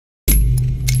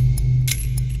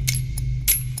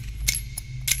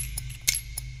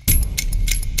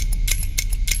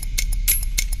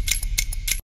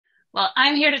Well,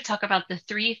 I'm here to talk about the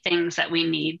three things that we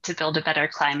need to build a better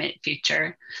climate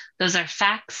future. Those are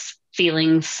facts,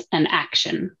 feelings, and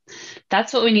action.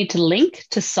 That's what we need to link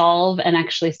to solve and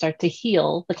actually start to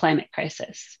heal the climate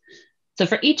crisis. So,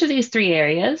 for each of these three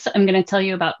areas, I'm going to tell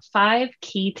you about five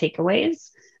key takeaways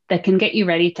that can get you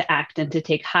ready to act and to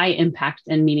take high impact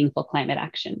and meaningful climate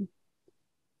action.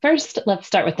 First, let's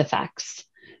start with the facts.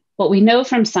 What we know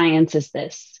from science is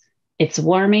this: it's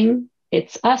warming,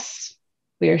 it's us,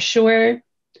 we are sure,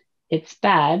 it's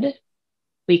bad,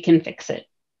 we can fix it.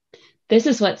 This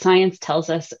is what science tells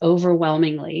us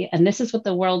overwhelmingly, and this is what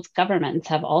the world's governments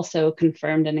have also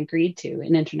confirmed and agreed to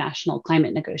in international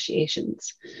climate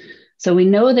negotiations. So we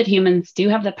know that humans do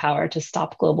have the power to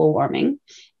stop global warming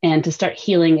and to start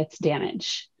healing its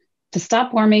damage. To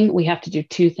stop warming, we have to do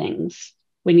two things.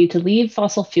 We need to leave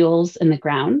fossil fuels in the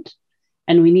ground,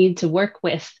 and we need to work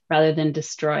with rather than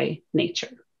destroy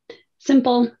nature.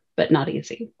 Simple, but not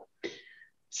easy.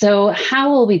 So,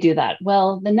 how will we do that?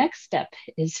 Well, the next step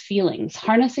is feelings.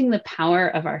 Harnessing the power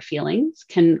of our feelings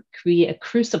can create a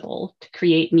crucible to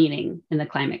create meaning in the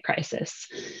climate crisis.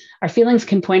 Our feelings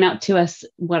can point out to us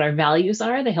what our values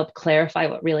are, they help clarify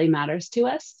what really matters to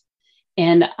us.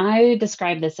 And I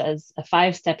describe this as a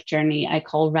 5-step journey I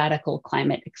call radical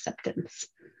climate acceptance.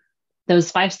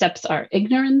 Those 5 steps are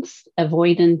ignorance,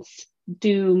 avoidance,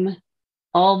 doom,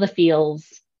 all the feels,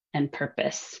 and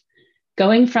purpose.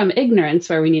 Going from ignorance,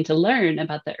 where we need to learn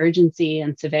about the urgency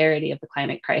and severity of the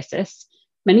climate crisis,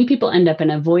 many people end up in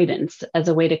avoidance as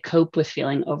a way to cope with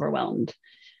feeling overwhelmed.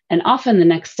 And often the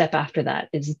next step after that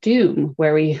is doom,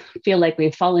 where we feel like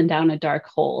we've fallen down a dark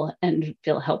hole and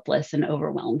feel helpless and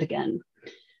overwhelmed again.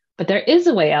 But there is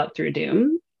a way out through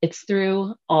doom. It's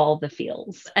through all the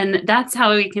feels. And that's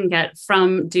how we can get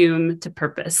from doom to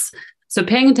purpose. So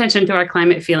paying attention to our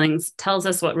climate feelings tells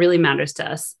us what really matters to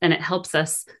us, and it helps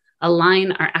us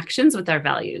align our actions with our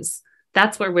values.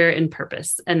 That's where we're in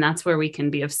purpose, and that's where we can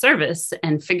be of service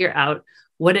and figure out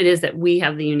what it is that we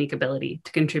have the unique ability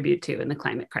to contribute to in the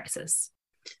climate crisis.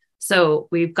 So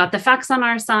we've got the facts on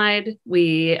our side.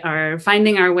 We are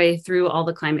finding our way through all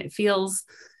the climate feels.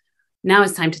 Now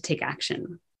it's time to take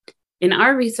action. In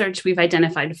our research, we've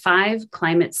identified 5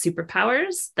 climate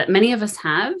superpowers that many of us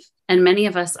have and many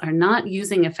of us are not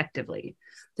using effectively.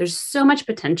 There's so much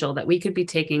potential that we could be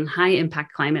taking high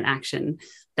impact climate action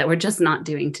that we're just not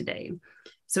doing today.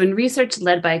 So in research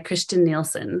led by Christian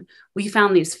Nielsen, we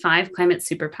found these 5 climate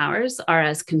superpowers are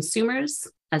as consumers,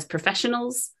 as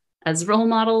professionals, as role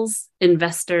models,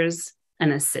 investors,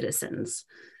 and as citizens.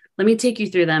 Let me take you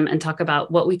through them and talk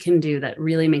about what we can do that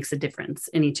really makes a difference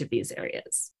in each of these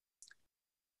areas.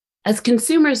 As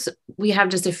consumers, we have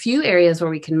just a few areas where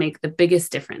we can make the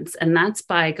biggest difference, and that's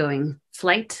by going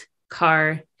flight,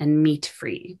 car, and meat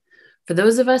free. For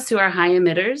those of us who are high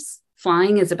emitters,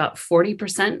 flying is about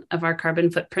 40% of our carbon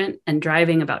footprint and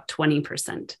driving about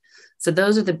 20%. So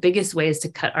those are the biggest ways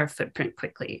to cut our footprint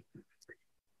quickly.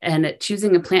 And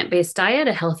choosing a plant-based diet,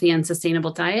 a healthy and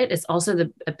sustainable diet, is also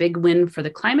a big win for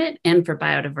the climate and for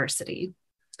biodiversity.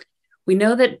 We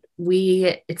know that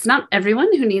it's not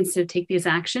everyone who needs to take these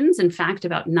actions. In fact,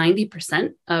 about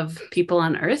 90% of people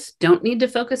on Earth don't need to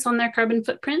focus on their carbon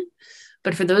footprint.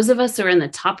 But for those of us who are in the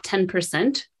top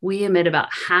 10%, we emit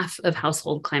about half of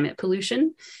household climate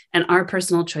pollution, and our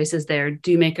personal choices there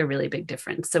do make a really big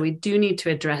difference. So we do need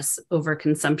to address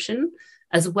overconsumption,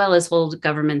 as well as hold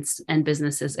governments and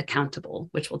businesses accountable,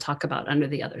 which we'll talk about under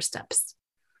the other steps.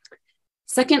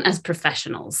 Second, as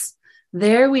professionals,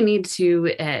 there we need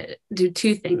to do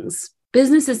 2 things.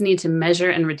 Businesses need to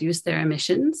measure and reduce their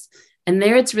emissions, and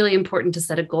there it's really important to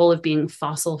set a goal of being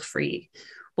fossil free.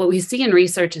 What we see in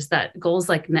research is that goals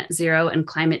like net zero and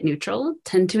climate neutral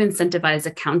tend to incentivize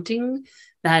accounting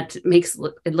that makes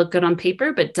it look good on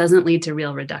paper, but doesn't lead to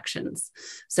real reductions.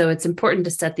 So it's important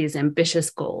to set these ambitious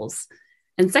goals.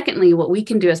 And secondly, what we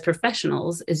can do as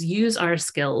professionals is use our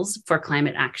skills for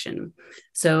climate action.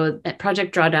 So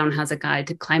Project Drawdown has a guide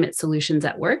to climate solutions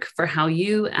at work for how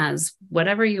you, as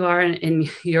whatever you are in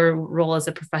your role as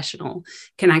a professional,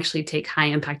 can actually take high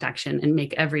impact action and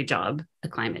make every job a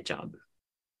climate job.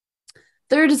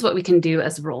 Third is what we can do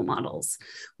as role models.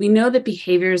 We know that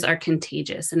behaviors are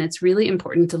contagious, and it's really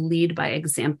important to lead by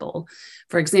example.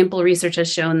 For example, research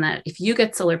has shown that if you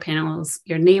get solar panels,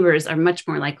 your neighbors are much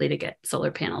more likely to get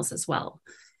solar panels as well.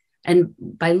 And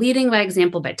by leading by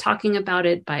example, by talking about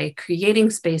it, by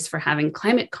creating space for having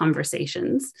climate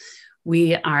conversations,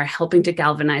 we are helping to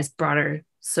galvanize broader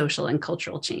social and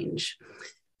cultural change.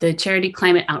 The Charity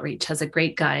Climate Outreach has a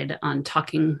great guide on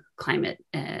Talking Climate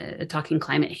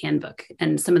handbook.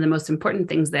 And some of the most important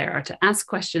things there are to ask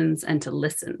questions and to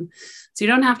listen. So you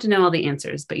don't have to know all the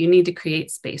answers, but you need to create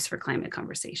space for climate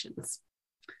conversations.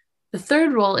 The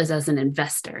third role is as an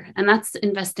investor, and that's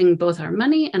investing both our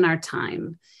money and our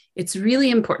time. It's really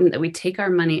important that we take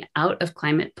our money out of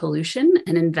climate pollution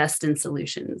and invest in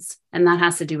solutions. And that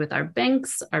has to do with our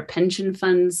banks, our pension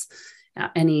funds,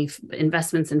 any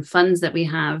investments in funds that we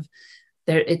have.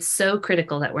 It's so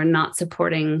critical that we're not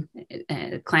supporting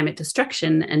climate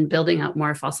destruction and building out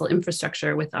more fossil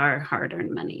infrastructure with our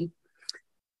hard-earned money.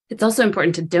 It's also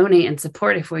important to donate and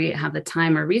support, if we have the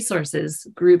time or resources,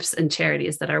 groups and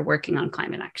charities that are working on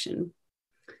climate action.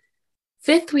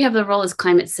 Fifth, we have the role as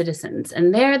climate citizens,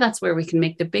 and that's where we can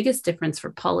make the biggest difference for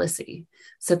policy.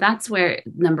 So that's where,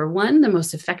 number one, the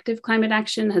most effective climate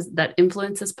action that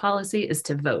influences policy is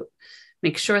to vote.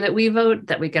 Make sure that we vote,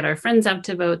 that we get our friends out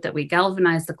to vote, that we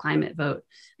galvanize the climate vote,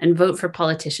 and vote for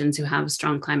politicians who have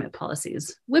strong climate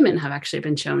policies. Women have actually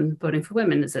been shown voting for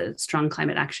women is a strong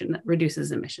climate action that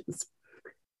reduces emissions.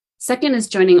 Second is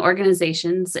joining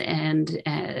organizations and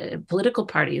political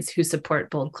parties who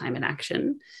support bold climate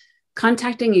action.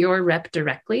 Contacting your rep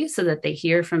directly so that they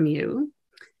hear from you,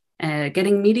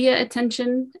 getting media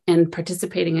attention, and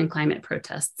participating in climate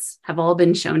protests have all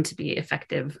been shown to be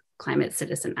effective climate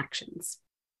citizen actions.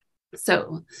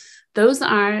 So those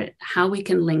are how we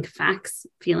can link facts,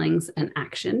 feelings, and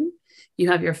action.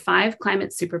 You have your 5 climate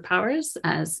superpowers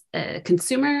as a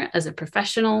consumer, as a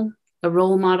professional, a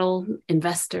role model,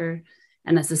 investor,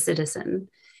 and as a citizen.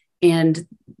 And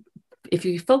if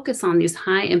you focus on these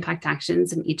high impact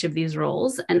actions in each of these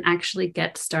roles and actually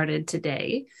get started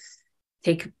today,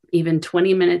 take even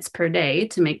 20 minutes per day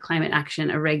to make climate action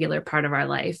a regular part of our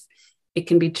life, it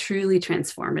can be truly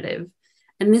transformative.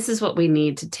 And this is what we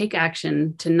need to take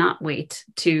action, to not wait,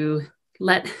 to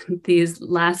let these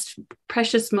last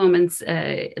precious moments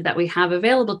that we have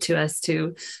available to us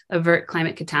to avert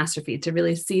climate catastrophe, to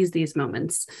really seize these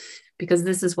moments, because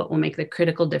this is what will make the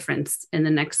critical difference in the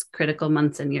next critical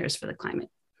months and years for the climate.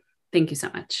 Thank you so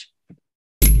much.